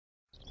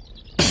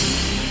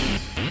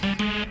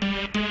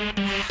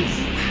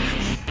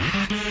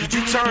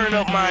turn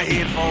up my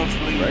headphones,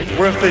 please?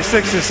 With the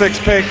 66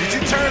 pick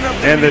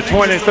in the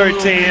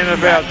 2013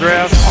 NFL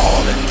Draft,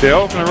 the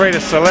Oakland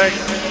Raiders select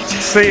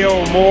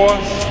Sio Moore,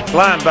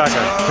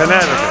 linebacker,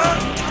 Connecticut.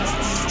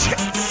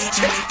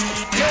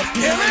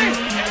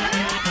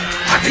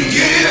 I can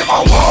get it if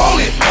I want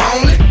it.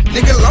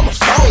 Nigga, I'm a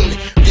phony.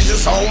 It's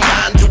just on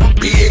mine, do it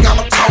big, I'm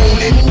a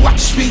Tony.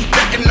 Watch me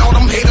wrecking all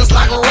them haters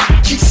like a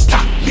rocky.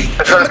 Stop me.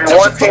 There's going to be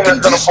one team that's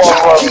going to fall in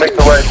love, make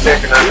the right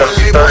pick, and there's going to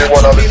be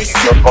 31 other teams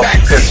that are going to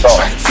be pissed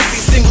off. 50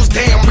 singles,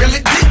 damn,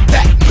 really did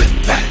that. Flip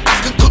back.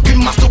 Oscar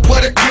cooking mustard,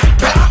 what a grip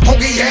back.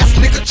 Hungry ass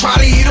nigga try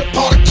to eat a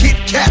part of Kit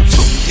Kat.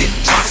 Took it,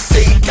 try to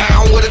stay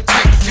down with a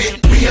tight fit.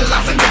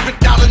 Realizing every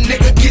dollar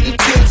nigga getting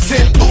 10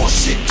 cent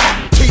bullshit.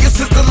 Talk to your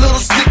sister, little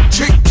stick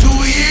trick 2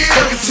 years.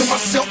 Looking to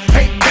myself,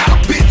 ain't got a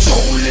bitch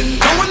holding.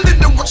 Knowing the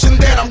direction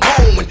that I'm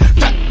going.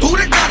 That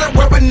booty got it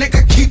where a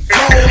nigga keep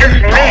going.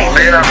 It's me,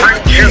 man. I bring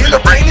juice, I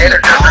bring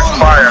energy, I bring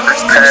fire, I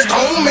bring passion.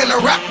 Home and the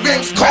rap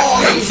game's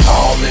calling.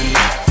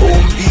 For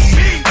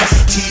me,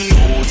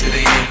 S-T-O to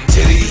the N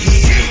to the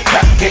E.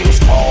 Rap game's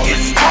calling.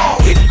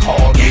 It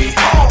called me.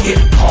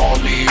 It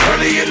called me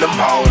early in the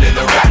morning.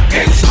 The rap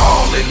game's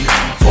calling.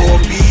 For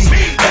me,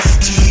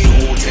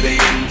 S-T-O to the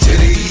N to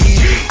the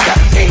E.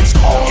 Rap game's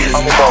calling.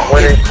 I'm about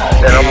winning,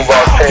 and I'm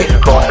about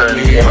changing culture and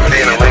being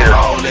a leader.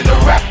 The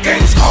rap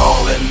game's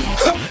calling.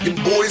 Your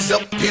boys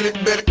up in it,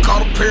 better call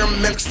the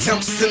paramedics, tell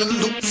them send a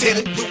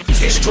lieutenant.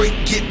 Straight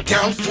get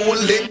down for a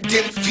lit,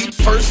 then feet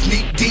first,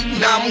 knee deep,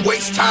 now I'm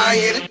waist high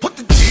in it. What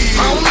the deal?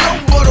 I don't know,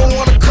 but I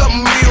wanna cut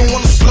meal,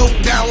 wanna slow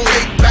down,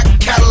 lay back,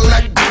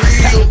 Cadillac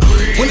grill.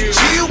 Wanna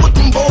chill with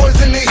them boys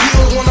in the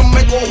hills, wanna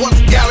make a horse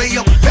galley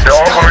up. The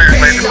only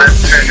reason made the best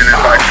decision is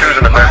by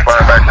choosing the best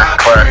linebacker in the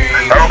class.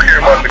 I don't care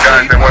about the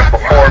guys that went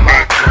before me,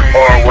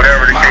 or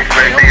whatever the case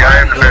may be.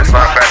 I am the best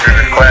linebacker in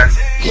this class.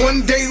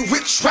 One day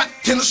rich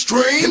trapped in the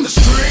stream.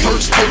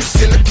 First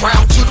verse in the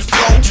crowd to the flow.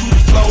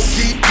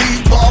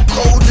 CDs,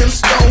 barcodes in the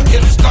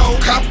stove.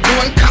 Cop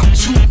 1, cop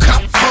 2,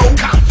 cop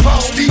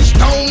 4. Steve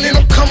Stone and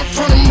I'm coming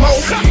from the mo.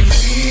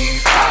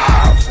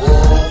 I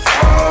roll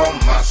from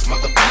my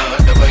smother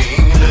blood of an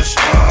English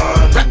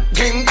run. Rap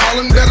game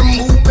calling, better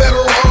move,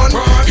 better run.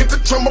 Hit the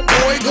drummer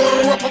boy, go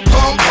to rubber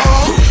pum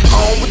pum.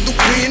 On with the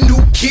wind,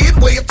 new kid,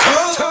 weigh a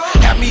ton.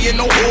 Had me in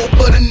the hole,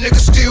 but a nigga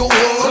still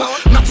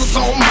won. Nothing's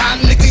on my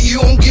nigga, you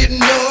don't get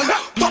none.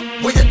 Fuck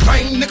where you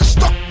claim, nigga,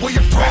 stuck where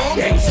you from.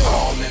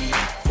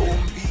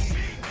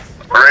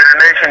 Raider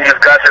Nation just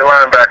got your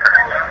linebacker.